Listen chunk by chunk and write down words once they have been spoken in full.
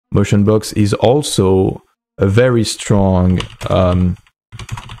MotionBox is also a very strong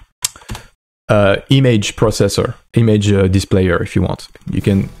image processor, image displayer, if you want. You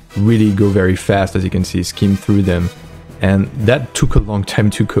can really go very fast, as you can see, skim through them. And that took a long time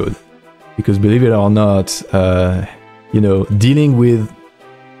to code, because believe it or not, you know, dealing with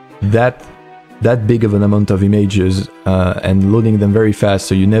that big of an amount of images and loading them very fast,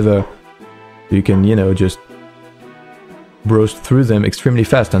 so you can, you know, just browse through them extremely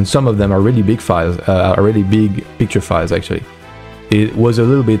fast, and some of them are really big files, are really big picture files actually. It was a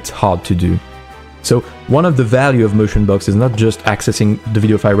little bit hard to do. So one of the value of MotionBox is not just accessing the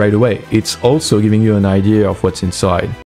video file right away, it's also giving you an idea of what's inside.